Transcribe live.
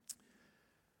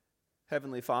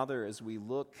Heavenly Father, as we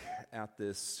look at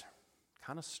this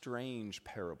kind of strange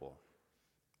parable,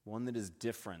 one that is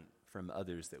different from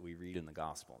others that we read in the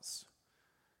Gospels,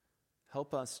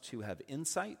 help us to have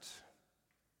insight,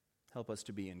 help us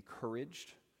to be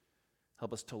encouraged,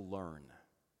 help us to learn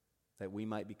that we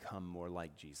might become more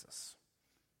like Jesus.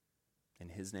 In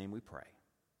his name we pray.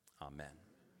 Amen.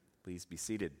 Please be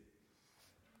seated.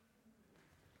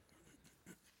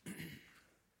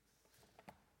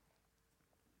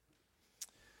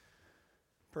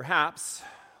 Perhaps,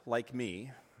 like me,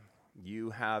 you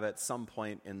have at some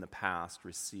point in the past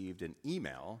received an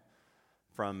email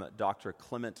from Dr.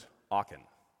 Clement Aachen.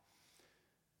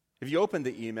 If you opened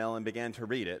the email and began to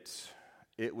read it,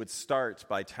 it would start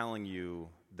by telling you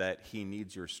that he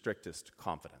needs your strictest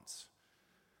confidence.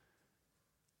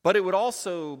 But it would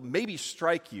also maybe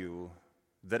strike you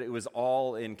that it was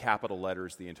all in capital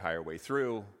letters the entire way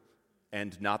through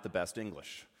and not the best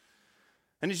English.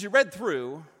 And as you read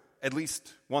through, at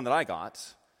least one that I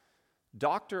got,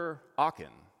 Dr.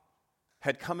 Aachen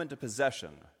had come into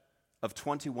possession of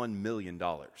 $21 million.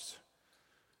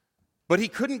 But he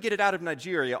couldn't get it out of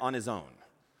Nigeria on his own.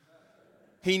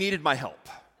 He needed my help.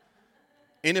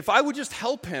 And if I would just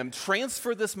help him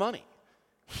transfer this money,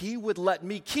 he would let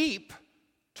me keep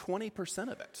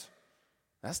 20% of it.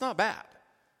 That's not bad.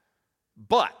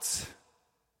 But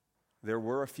there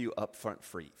were a few upfront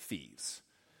fees.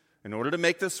 In order to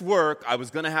make this work, I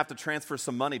was going to have to transfer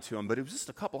some money to him, but it was just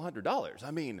a couple $100. I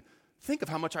mean, think of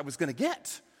how much I was going to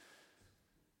get.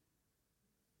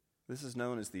 This is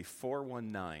known as the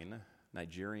 419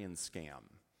 Nigerian scam.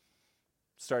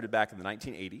 Started back in the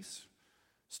 1980s,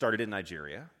 started in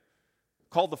Nigeria.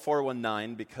 Called the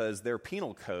 419 because their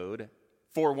penal code,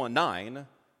 419,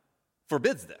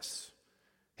 forbids this.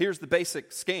 Here's the basic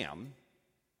scam.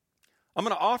 I'm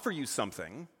going to offer you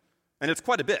something, and it's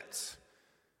quite a bit.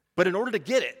 But in order to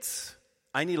get it,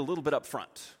 I need a little bit up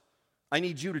front. I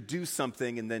need you to do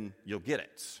something, and then you'll get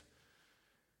it.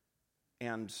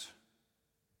 And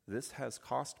this has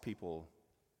cost people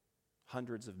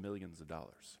hundreds of millions of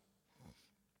dollars.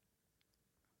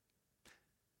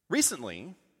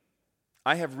 Recently,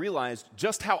 I have realized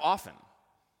just how often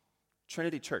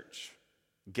Trinity Church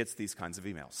gets these kinds of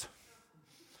emails.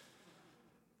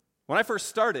 When I first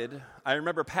started, I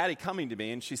remember Patty coming to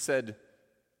me, and she said,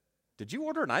 "Did you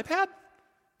order an iPad?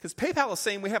 Because PayPal is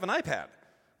saying we have an iPad.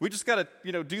 We just got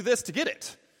to, do this to get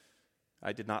it."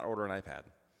 I did not order an iPad.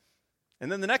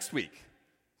 And then the next week,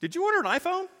 "Did you order an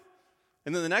iPhone?"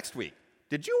 And then the next week,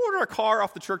 "Did you order a car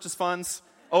off the church's funds?"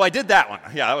 "Oh, I did that one."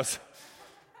 Yeah, that was.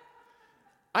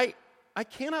 I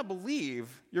cannot believe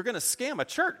you're going to scam a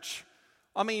church.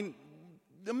 I mean,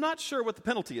 I'm not sure what the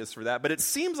penalty is for that, but it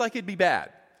seems like it'd be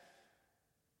bad.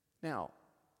 Now,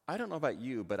 I don't know about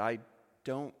you, but I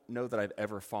don't know that I've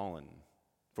ever fallen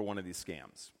for one of these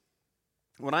scams.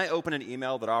 When I open an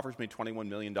email that offers me $21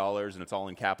 million and it's all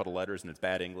in capital letters and it's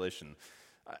bad English, and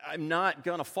I'm not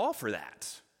going to fall for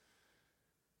that.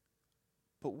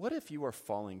 But what if you are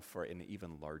falling for an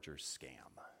even larger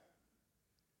scam?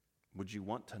 Would you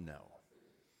want to know?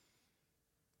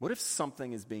 What if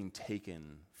something is being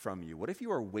taken from you? What if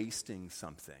you are wasting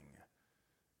something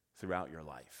throughout your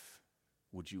life?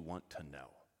 Would you want to know?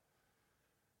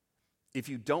 If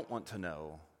you don't want to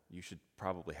know, you should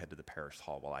probably head to the parish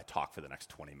hall while I talk for the next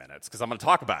 20 minutes, because I'm going to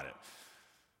talk about it.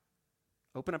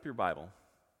 Open up your Bible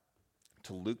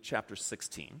to Luke chapter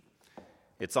 16.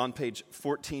 It's on page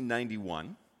 1491.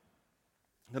 I'm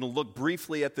going to look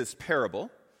briefly at this parable,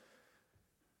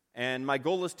 and my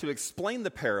goal is to explain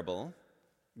the parable,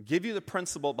 give you the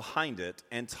principle behind it,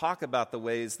 and talk about the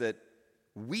ways that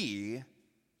we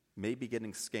may be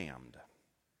getting scammed.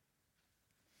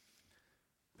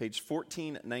 Page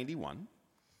 1491.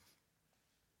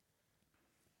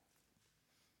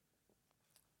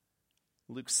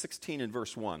 Luke 16 and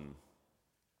verse 1.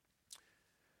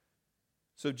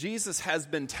 So Jesus has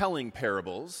been telling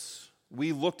parables.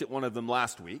 We looked at one of them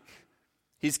last week.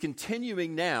 He's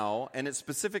continuing now, and it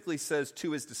specifically says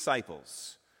to his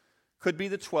disciples. Could be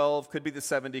the 12, could be the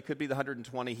 70, could be the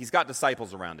 120. He's got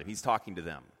disciples around him. He's talking to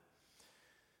them.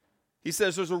 He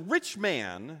says, there's a rich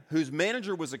man whose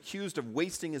manager was accused of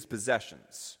wasting his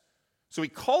possessions. So he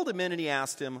called him in and he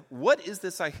asked him, "What is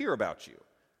this I hear about you?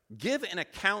 Give an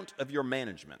account of your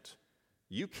management.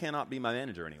 You cannot be my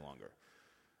manager any longer."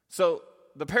 So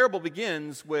the parable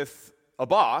begins with a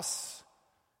boss,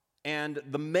 and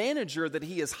the manager that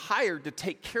he has hired to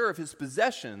take care of his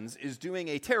possessions is doing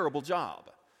a terrible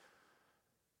job.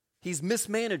 He's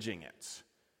mismanaging it.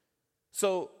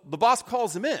 So the boss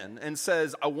calls him in and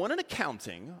says, "I want an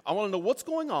accounting. I want to know what's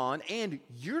going on, and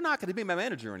you're not going to be my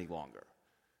manager any longer.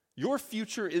 Your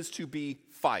future is to be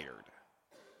fired."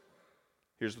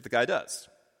 Here's what the guy does.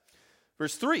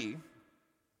 Verse 3,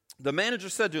 the manager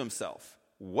said to himself,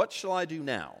 "What shall I do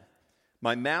now?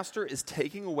 My master is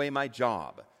taking away my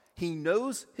job. He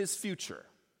knows his future."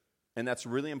 And that's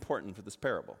really important for this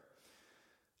parable.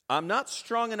 "I'm not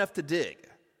strong enough to dig.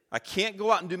 I can't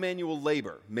go out and do manual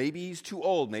labor. Maybe he's too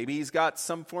old. Maybe he's got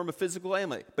some form of physical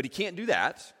ailment. But he can't do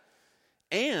that.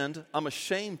 And I'm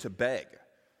ashamed to beg.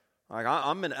 Like,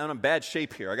 I'm in bad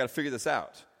shape here. I got to figure this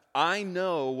out. I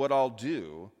know what I'll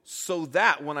do so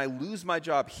that when I lose my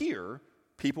job here,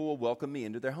 people will welcome me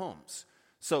into their homes."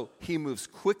 So he moves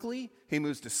quickly. He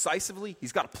moves decisively.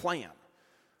 He's got a plan.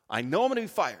 I know I'm going to be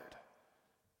fired.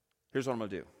 Here's what I'm going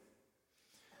to do.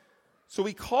 So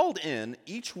he called in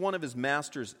each one of his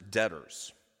master's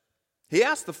debtors. He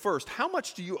asked the first, "How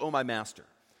much do you owe my master?"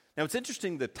 Now, it's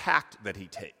interesting the tact that he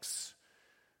takes.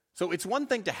 So it's one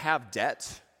thing to have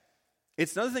debt.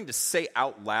 It's another thing to say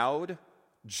out loud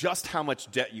just how much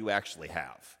debt you actually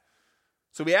have.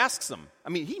 So he asks him,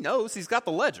 he knows, he's got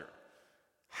the ledger.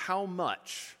 "How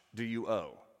much do you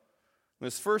owe?"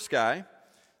 This first guy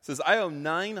says, "I owe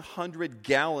 900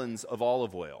 gallons of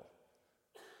olive oil."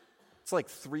 It's like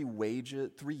 3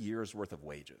 years worth of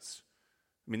wages.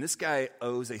 This guy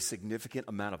owes a significant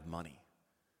amount of money.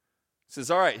 He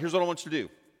says, "All right, here's what I want you to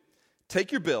do.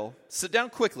 Take your bill, sit down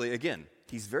quickly." Again,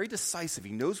 he's very decisive.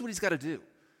 He knows what he's got to do.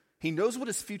 He knows what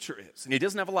his future is, and he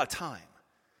doesn't have a lot of time.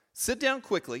 Sit down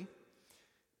quickly,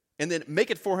 and then make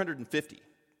it 450.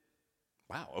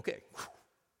 Wow, okay,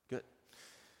 good.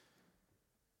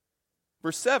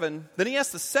 Verse 7, then he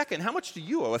asked the second, "How much do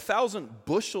you owe?" 1,000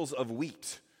 bushels of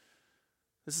wheat.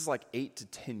 This is like 8 to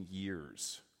 10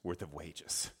 years worth of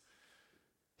wages.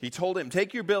 He told him,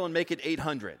 "Take your bill and make it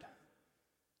 800.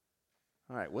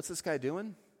 All right, what's this guy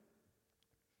doing?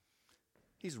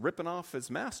 He's ripping off his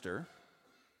master,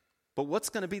 but what's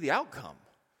going to be the outcome?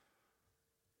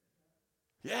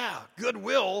 Yeah,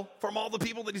 goodwill from all the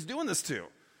people that he's doing this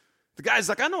to. The guy's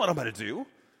like, "I know what I'm going to do.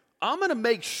 I'm going to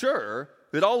make sure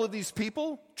that all of these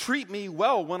people treat me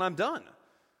well when I'm done.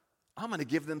 I'm going to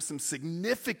give them some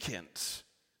significant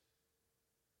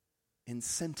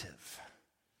incentive."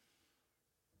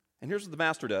 And here's what the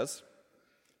master does,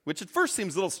 which at first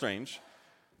seems a little strange.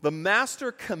 The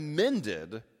master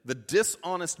commended the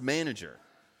dishonest manager,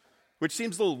 which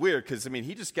seems a little weird because,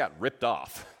 he just got ripped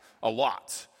off a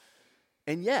lot.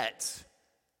 And yet,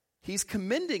 he's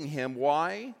commending him.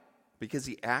 Why? Because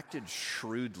he acted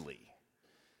shrewdly.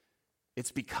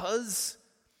 It's because,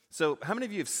 so how many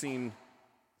of you have seen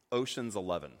Ocean's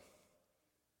 11?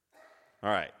 All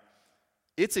right.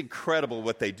 It's incredible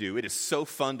what they do. It is so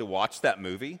fun to watch that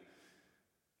movie.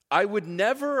 I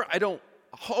don't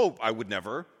hope I would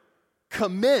never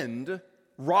commend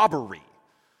robbery.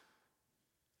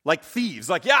 Like thieves.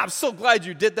 Like, yeah, I'm so glad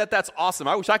you did that. That's awesome.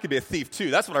 I wish I could be a thief too.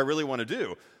 That's what I really want to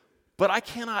do. But I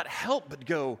cannot help but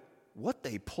go, what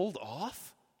they pulled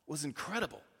off was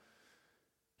incredible.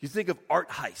 You think of art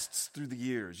heists through the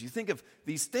years. You think of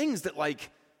these things that,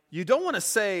 you don't want to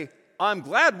say, "I'm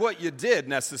glad what you did,"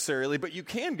 necessarily, but you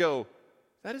can go,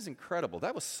 "That is incredible.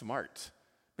 That was smart.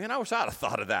 Man, I wish I'd have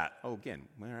thought of that." Oh, again,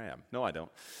 there I am. No, I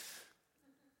don't.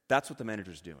 That's what the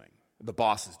manager's doing. The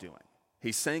boss is doing.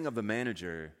 He's saying of the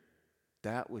manager,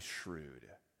 "That was shrewd.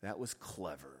 That was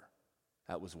clever.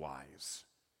 That was wise.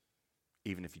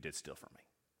 Even if you did steal from me."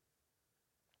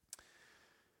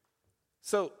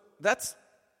 So that's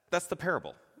the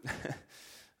parable.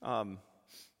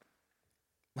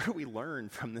 What do we learn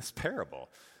from this parable?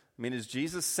 Is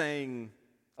Jesus saying,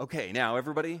 "Okay, now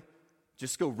everybody,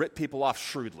 just go rip people off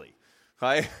shrewdly,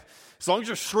 right? As long as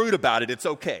you're shrewd about it, it's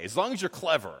okay. As long as you're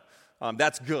clever,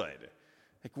 that's good."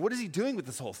 What is he doing with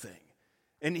this whole thing?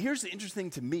 And here's the interesting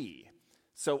to me.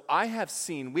 So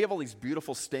we have all these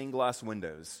beautiful stained glass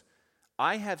windows.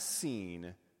 I have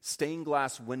seen stained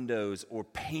glass windows or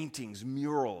paintings,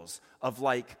 murals of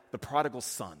the prodigal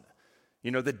son.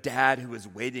 The dad who is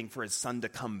waiting for his son to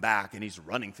come back and he's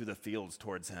running through the fields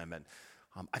towards him. And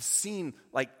I've seen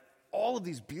all of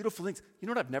these beautiful things. You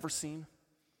know what I've never seen?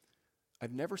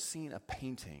 I've never seen a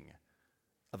painting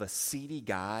of a seedy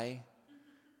guy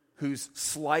who's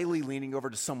slyly leaning over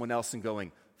to someone else and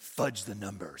going, "Fudge the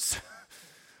numbers."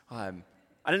 I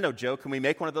don't know, Joe, can we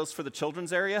make one of those for the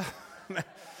children's area?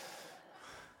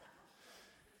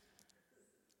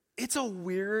 It's a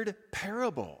weird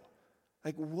parable.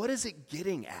 What is it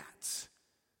getting at?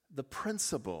 The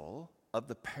principle of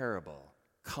the parable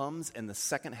comes in the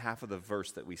second half of the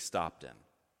verse that we stopped in.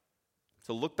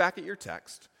 So look back at your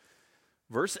text.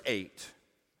 Verse 8,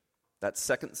 that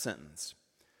second sentence.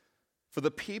 "For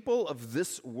the people of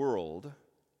this world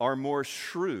are more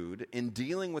shrewd in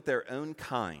dealing with their own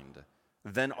kind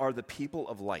than are the people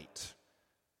of light.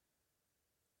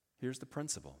 Here's the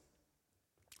principle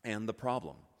and the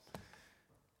problem.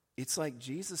 It's like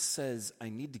Jesus says, I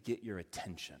need to get your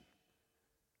attention.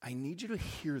 I need you to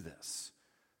hear this.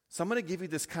 So I'm going to give you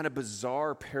this kind of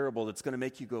bizarre parable that's going to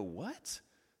make you go, what?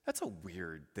 That's a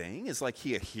weird thing. Is like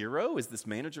he a hero? Is this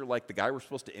manager like the guy we're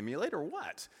supposed to emulate or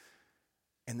what?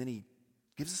 And then he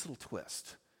gives this little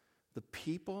twist. The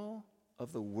people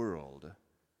of the world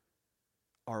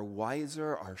are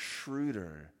wiser, are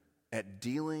shrewder at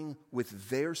dealing with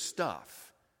their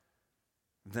stuff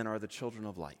than are the children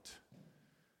of light.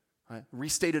 Right?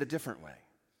 Restated a different way.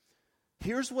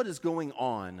 Here's what is going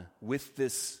on with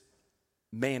this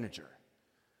manager.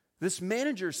 This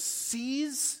manager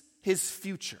sees his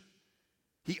future.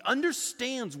 He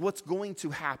understands what's going to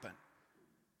happen.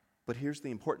 But here's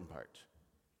the important part.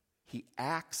 He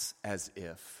acts as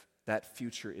if that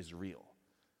future is real.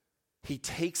 He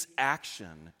takes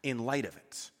action in light of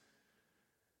it.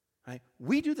 Right?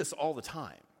 We do this all the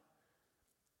time.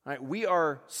 Right? We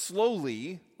are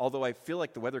slowly, although I feel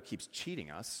like the weather keeps cheating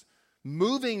us,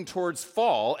 moving towards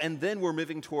fall, and then we're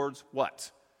moving towards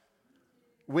what?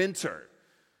 Winter.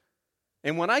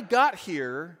 And when I got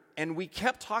here and we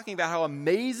kept talking about how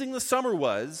amazing the summer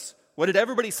was, what did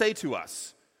everybody say to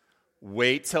us?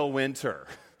 Wait till winter.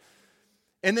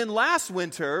 And then last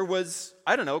winter was,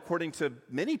 I don't know, according to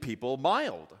many people,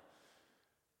 mild.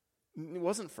 It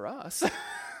wasn't for us.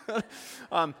 So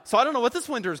I don't know what this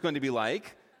winter is going to be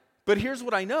like, but here's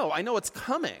what I know. I know it's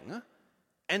coming.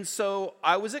 And so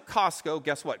I was at Costco.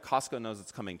 Guess what? Costco knows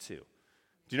it's coming too.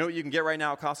 Do you know what you can get right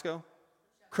now at Costco?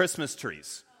 Christmas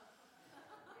trees.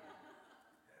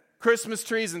 Christmas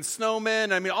trees and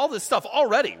snowmen. I mean, all this stuff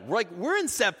already. We're in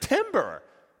September,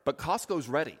 but Costco's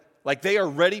ready. Like they are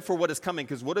ready for what is coming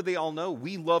because what do they all know?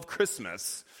 We love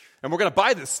Christmas and we're going to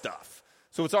buy this stuff.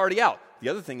 So it's already out. The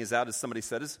other thing is out, as somebody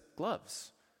said, is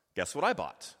gloves. Guess what I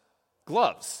bought?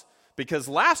 Gloves. Because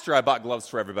last year I bought gloves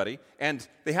for everybody, and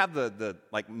they have the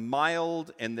like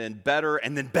mild and then better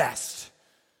and then best.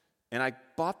 And I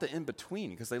bought the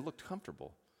in-between because they looked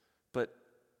comfortable. But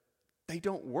they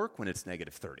don't work when it's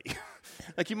negative 30.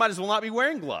 Like you might as well not be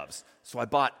wearing gloves. So I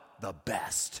bought the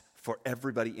best for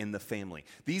everybody in the family.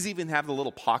 These even have the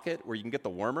little pocket where you can get the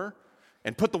warmer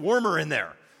and put the warmer in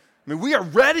there. I mean, we are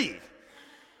ready.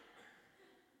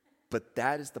 But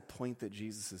that is the point that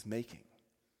Jesus is making.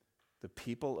 The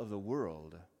people of the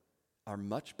world are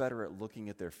much better at looking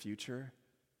at their future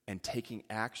and taking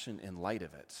action in light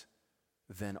of it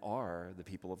than are the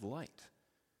people of the light.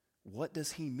 What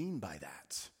does he mean by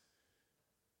that?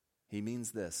 He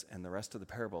means this, and the rest of the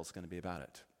parable is going to be about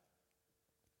it.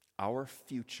 Our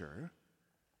future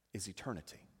is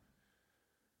eternity.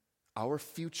 Our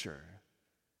future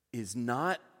is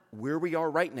not where we are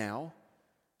right now.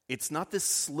 It's not this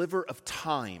sliver of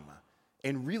time.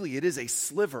 And really, it is a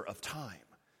sliver of time.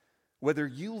 Whether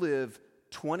you live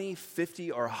 20,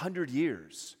 50, or 100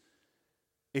 years,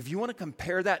 if you want to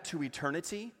compare that to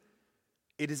eternity,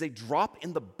 it is a drop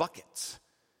in the bucket.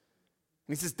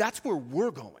 And he says, that's where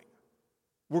we're going.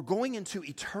 We're going into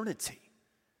eternity.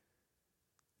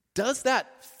 Does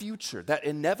that future, that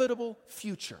inevitable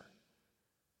future,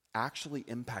 actually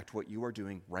impact what you are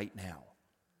doing right now?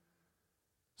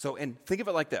 So, and think of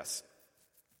it like this.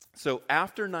 So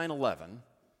after 9/11,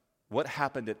 what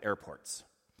happened at airports?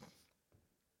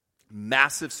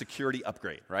 Massive security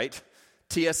upgrade, right?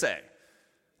 TSA.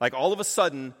 Like all of a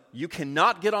sudden, you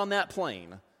cannot get on that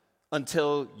plane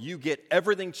until you get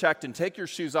everything checked and take your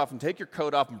shoes off and take your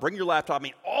coat off and bring your laptop. I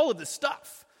mean, all of this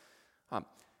stuff.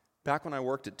 Back when I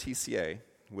worked at TCA,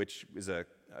 which is a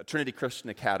Trinity Christian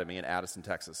Academy in Addison,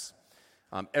 Texas,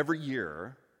 every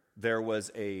year there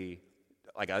was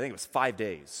I think it was 5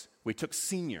 days, we took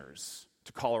seniors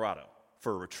to Colorado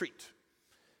for a retreat.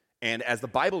 And as the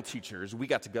Bible teachers, we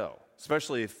got to go,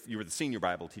 especially if you were the senior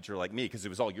Bible teacher like me, because it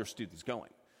was all your students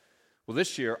going. Well,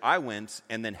 this year I went,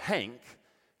 and then Hank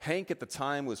at the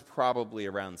time was probably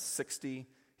around 60.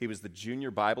 He was the junior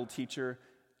Bible teacher,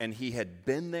 and he had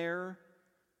been there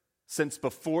since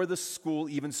before the school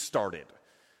even started.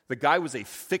 The guy was a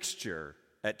fixture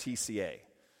at TCA.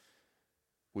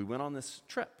 We went on this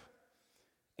trip.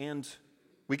 And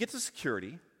we get to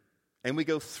security, and we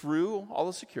go through all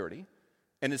the security,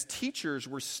 and as teachers,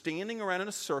 we're standing around in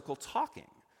a circle talking.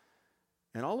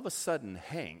 And all of a sudden,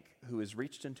 Hank, who has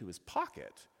reached into his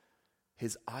pocket,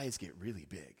 his eyes get really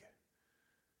big.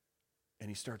 And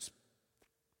he starts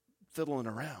fiddling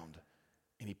around,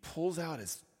 and he pulls out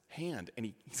his hand,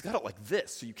 and he's got it like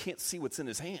this, so you can't see what's in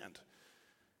his hand.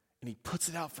 And he puts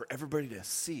it out for everybody to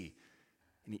see,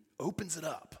 and he opens it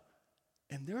up.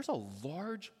 And there's a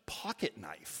large pocket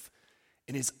knife,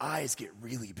 and his eyes get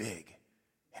really big.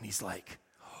 And he's like,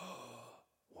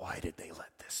 oh, why did they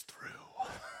let this through?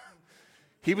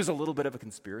 He was a little bit of a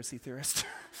conspiracy theorist.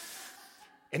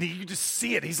 And you just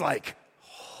see it. He's like,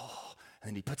 oh, and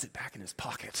then he puts it back in his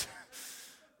pocket.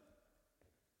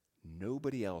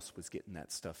 Nobody else was getting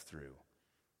that stuff through.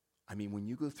 I mean, when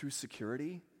you go through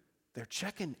security, they're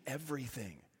checking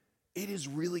everything. It is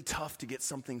really tough to get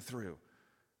something through.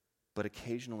 But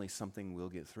occasionally something will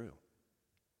get through.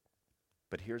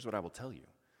 But here's what I will tell you.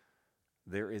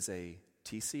 There is a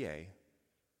TCA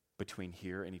between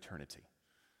here and eternity.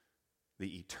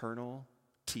 The eternal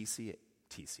TSA.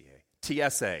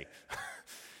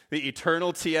 The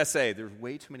eternal TSA. There's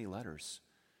way too many letters.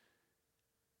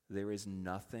 There is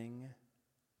nothing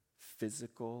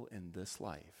physical in this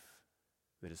life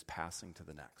that is passing to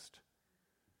the next.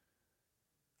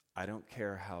 I don't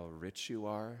care how rich you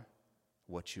are,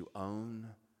 what you own,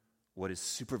 what is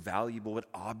super valuable, what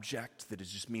object that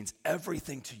just means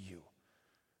everything to you.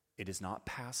 It is not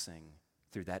passing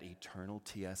through that eternal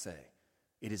TSA.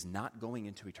 It is not going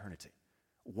into eternity.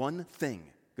 One thing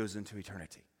goes into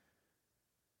eternity.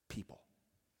 People.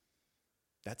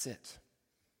 That's it.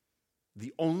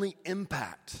 The only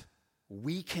impact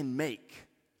we can make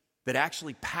that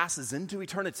actually passes into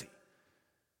eternity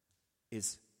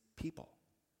is people.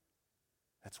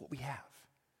 That's what we have.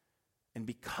 And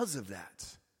because of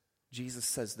that, Jesus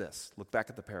says this. Look back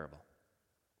at the parable.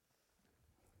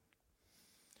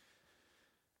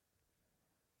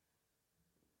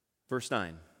 Verse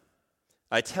 9.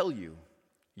 I tell you,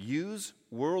 use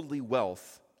worldly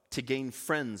wealth to gain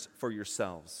friends for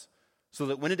yourselves, so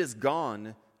that when it is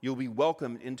gone, you'll be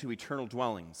welcomed into eternal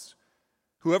dwellings.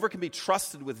 Whoever can be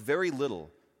trusted with very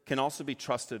little can also be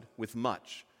trusted with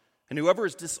much. And whoever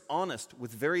is dishonest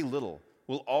with very little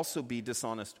will also be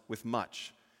dishonest with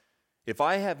much. If you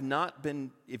have not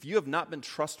been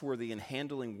trustworthy in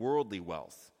handling worldly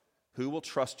wealth, who will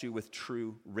trust you with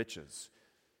true riches?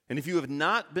 And if you have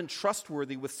not been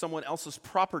trustworthy with someone else's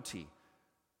property,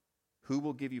 who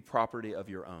will give you property of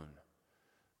your own?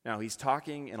 Now, he's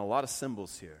talking in a lot of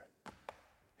symbols here.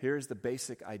 Here's the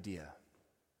basic idea.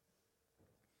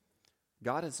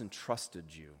 God has entrusted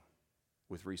you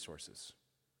with resources.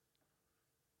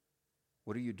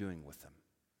 What are you doing with them?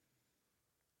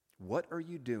 What are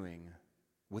you doing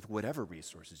with whatever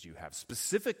resources you have?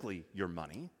 Specifically, your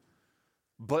money,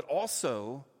 but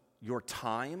also your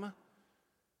time,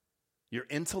 your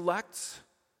intellect,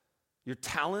 your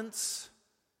talents,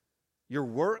 your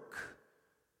work.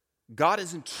 God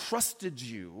has entrusted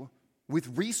you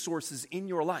with resources in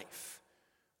your life.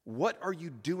 What are you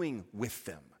doing with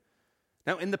them?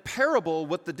 Now, in the parable,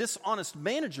 what the dishonest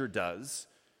manager does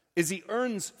is he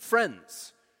earns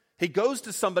friends. He goes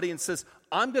to somebody and says,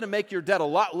 I'm going to make your debt a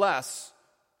lot less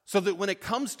so that when it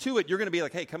comes to it, you're going to be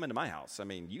like, hey, come into my house. I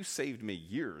mean, you saved me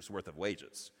years' worth of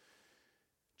wages.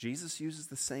 Jesus uses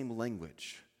the same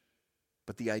language,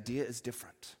 but the idea is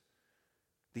different.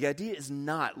 The idea is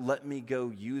not, let me go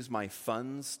use my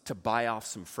funds to buy off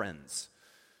some friends.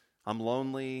 I'm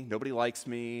lonely, nobody likes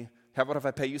me. How about if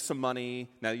I pay you some money?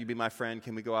 Now you be my friend,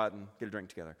 can we go out and get a drink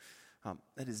together?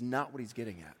 That is not what he's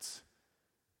getting at.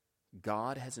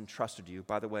 God has entrusted you.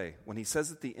 By the way, when he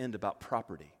says at the end about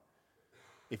property,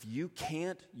 if you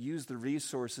can't use the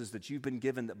resources that you've been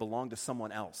given that belong to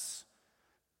someone else,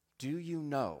 do you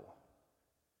know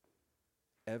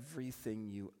everything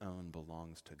you own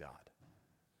belongs to God?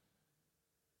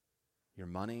 Your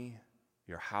money,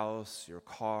 your house, your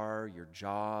car, your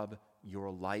job,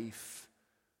 your life,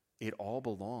 it all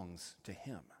belongs to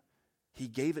him. He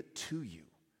gave it to you.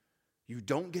 You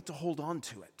don't get to hold on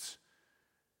to it.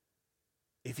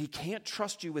 If he can't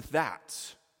trust you with that,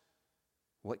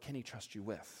 what can he trust you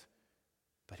with?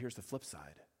 But here's the flip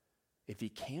side. If he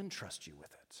can trust you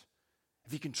with it,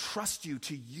 if he can trust you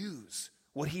to use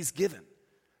what he's given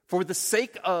for the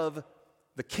sake of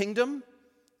the kingdom,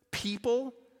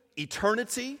 people,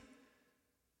 eternity,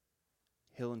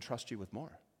 he'll entrust you with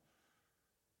more.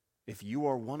 If you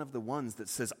are one of the ones that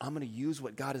says, I'm going to use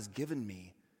what God has given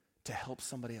me to help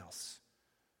somebody else,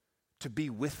 to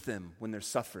be with them when they're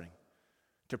suffering,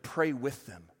 to pray with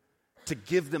them, to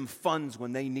give them funds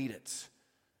when they need it,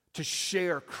 to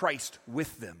share Christ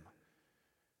with them.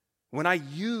 When I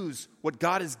use what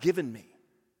God has given me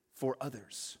for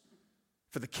others,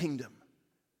 for the kingdom,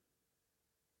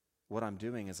 what I'm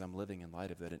doing is I'm living in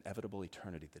light of that inevitable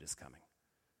eternity that is coming.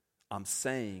 I'm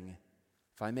saying,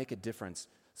 if I make a difference,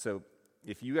 so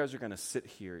if you guys are going to sit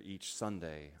here each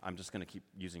Sunday, I'm just going to keep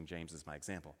using James as my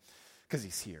example, because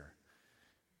he's here.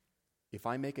 If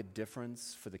I make a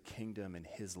difference for the kingdom in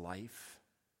his life,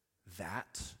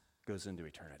 that goes into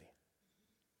eternity.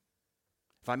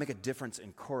 If I make a difference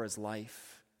in Cora's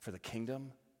life for the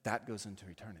kingdom, that goes into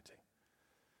eternity.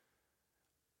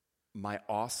 my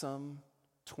awesome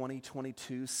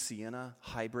 2022 Sienna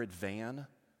hybrid van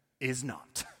is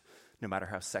not, no matter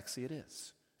how sexy it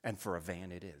is. And for a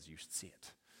van it is, you should see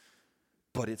it.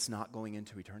 But it's not going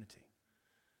into eternity.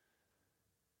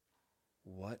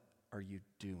 What are you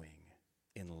doing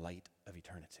in light of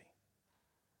eternity?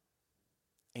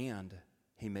 And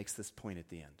he makes this point at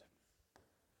the end.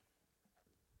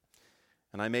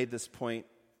 And I made this point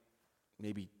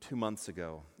maybe 2 months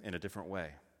ago in a different way.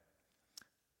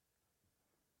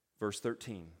 Verse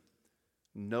 13,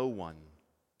 no one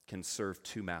can serve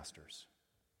two masters.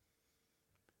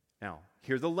 Now,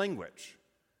 hear the language.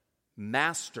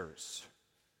 Masters.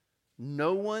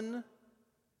 No one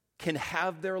can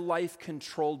have their life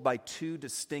controlled by two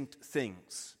distinct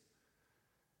things.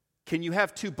 Can you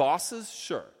have two bosses?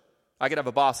 Sure. I could have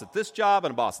a boss at this job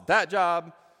and a boss at that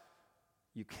job.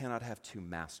 You cannot have two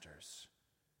masters.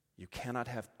 You cannot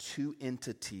have two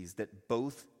entities that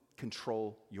both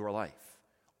control your life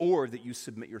or that you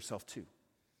submit yourself to.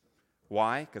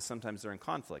 Why? Because sometimes they're in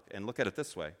conflict. And look at it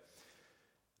this way.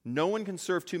 No one can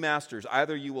serve two masters.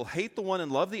 Either you will hate the one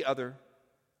and love the other,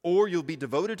 or you'll be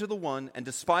devoted to the one and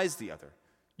despise the other.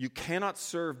 You cannot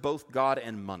serve both God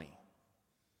and money.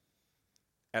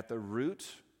 At the root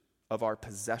of our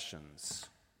possessions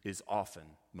is often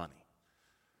money.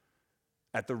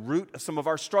 At the root of some of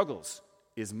our struggles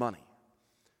is money.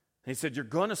 And he said, you're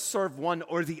going to serve one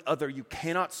or the other. You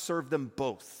cannot serve them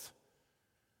both.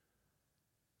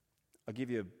 I'll give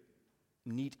you a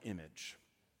neat image.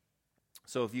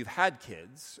 So if you've had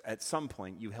kids, at some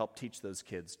point you help teach those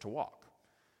kids to walk.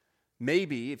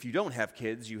 Maybe if you don't have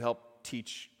kids, you help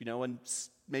teach, and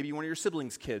maybe one of your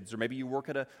siblings' kids, or maybe you work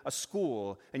at a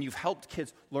school and you've helped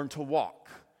kids learn to walk.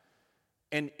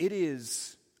 And it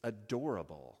is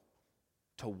adorable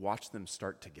to watch them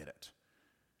start to get it.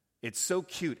 It's so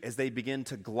cute as they begin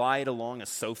to glide along a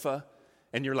sofa,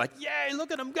 and you're like, yay, look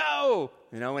at them go!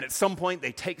 And at some point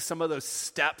they take some of those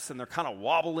steps and they're kind of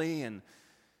wobbly. And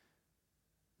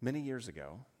many years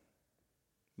ago,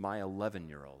 my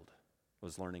 11-year-old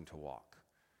was learning to walk.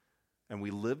 And we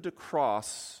lived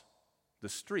across the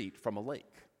street from a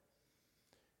lake.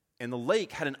 And the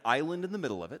lake had an island in the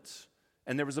middle of it,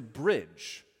 and there was a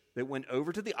bridge that went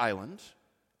over to the island,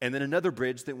 and then another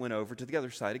bridge that went over to the other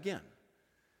side again.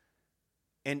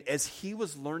 And as he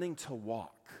was learning to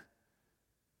walk,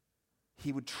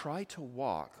 he would try to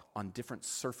walk on different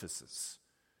surfaces.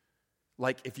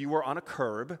 Like if you were on a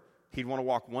curb, he'd want to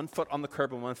walk 1 foot on the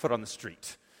curb and 1 foot on the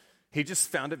street. He just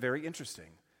found it very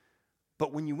interesting.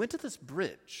 But when you went to this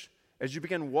bridge, as you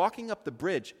began walking up the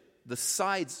bridge, the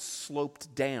sides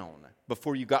sloped down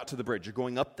before you got to the bridge. You're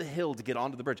going up the hill to get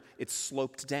onto the bridge. It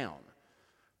sloped down.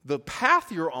 The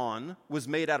path you're on was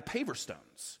made out of paver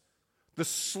stones. The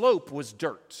slope was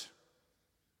dirt.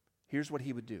 Here's what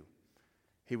he would do.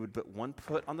 He would put 1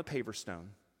 foot on the paver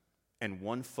stone and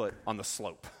 1 foot on the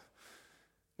slope.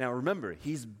 Now remember,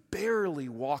 he's barely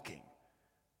walking.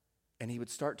 And he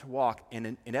would start to walk,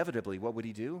 and inevitably, what would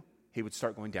he do? He would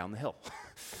start going down the hill.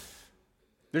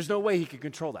 There's no way he could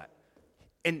control that.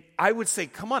 And I would say,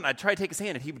 come on, I'd try to take his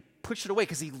hand, and he would push it away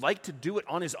because he liked to do it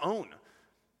on his own.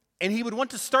 And he would want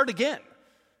to start again.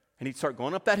 And he'd start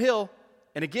going up that hill,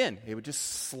 and again, he would just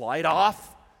slide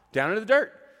off down into the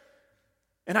dirt.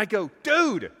 And I'd go,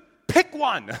 dude, pick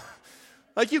one.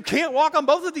 Like, you can't walk on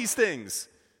both of these things.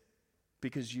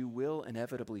 Because you will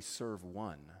inevitably serve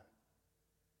one.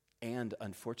 And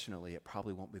unfortunately, it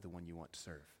probably won't be the one you want to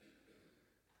serve.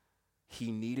 He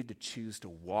needed to choose to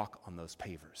walk on those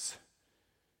pavers.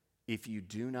 If you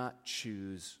do not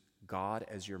choose God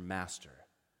as your master,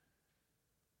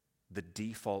 the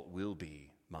default will be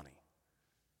money.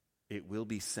 It will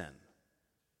be sin.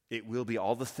 It will be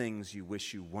all the things you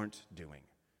wish you weren't doing.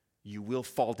 You will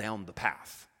fall down the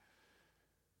path.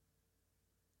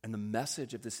 And the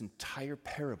message of this entire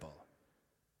parable,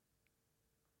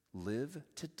 live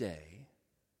today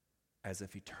as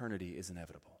if eternity is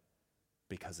inevitable,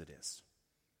 because it is.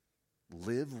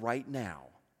 Live right now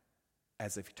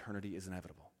as if eternity is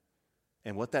inevitable.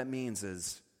 And what that means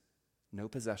is no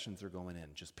possessions are going in,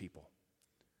 just people.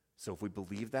 So if we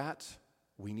believe that,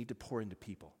 we need to pour into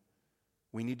people.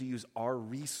 We need to use our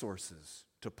resources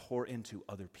to pour into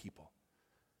other people.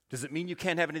 Does it mean you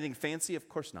can't have anything fancy? Of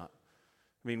course not.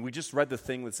 I mean, we just read the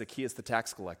thing with Zacchaeus the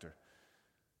tax collector.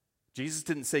 Jesus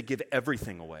didn't say give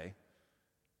everything away.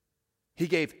 He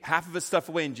gave half of his stuff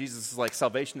away, and Jesus is like,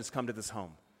 salvation has come to this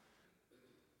home.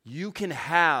 You can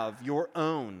have your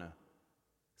own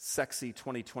sexy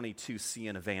 2022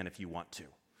 Sienna van if you want to.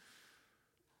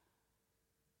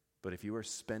 But if you are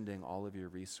spending all of your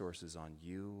resources on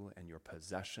you and your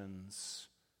possessions,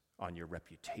 on your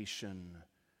reputation,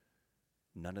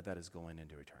 none of that is going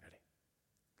into eternity.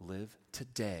 Live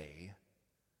today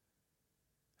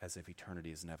as if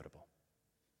eternity is inevitable.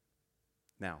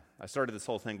 Now, I started this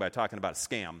whole thing by talking about a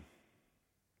scam.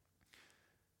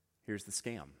 Here's the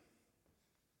scam.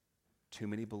 Too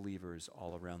many believers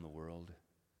all around the world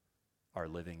are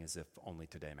living as if only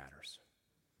today matters.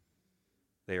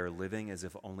 They are living as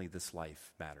if only this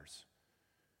life matters.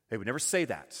 They would never say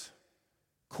that.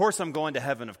 Of course I'm going to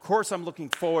heaven. Of course I'm looking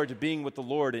forward to being with the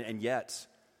Lord. And yet,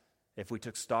 if we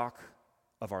took stock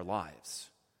of our lives,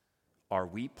 are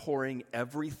we pouring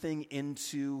everything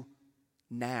into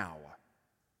now,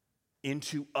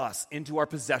 into us, into our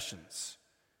possessions?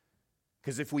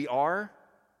 Because if we are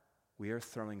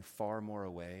throwing far more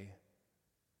away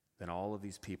than all of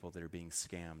these people that are being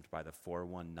scammed by the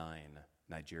 419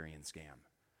 Nigerian scam.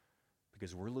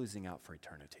 Because we're losing out for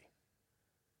eternity.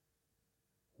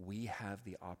 We have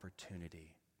the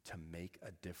opportunity to make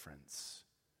a difference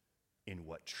in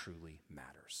what truly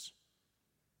matters.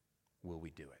 Will we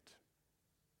do it?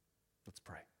 Let's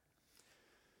pray.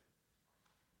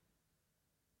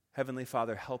 Heavenly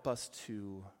Father, help us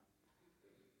to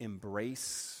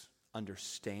embrace,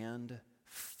 understand,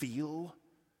 feel,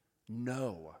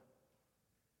 know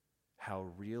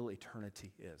how real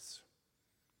eternity is.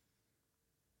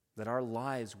 That our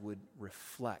lives would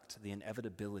reflect the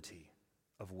inevitability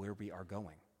of where we are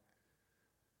going.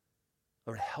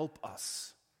 Lord, help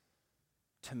us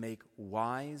to make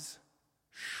wise,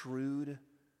 shrewd,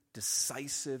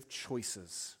 decisive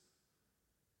choices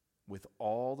with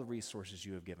all the resources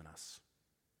you have given us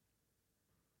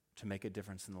to make a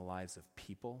difference in the lives of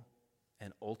people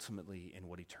and ultimately in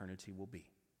what eternity will be.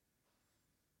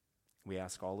 We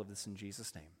ask all of this in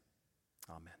Jesus' name.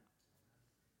 Amen.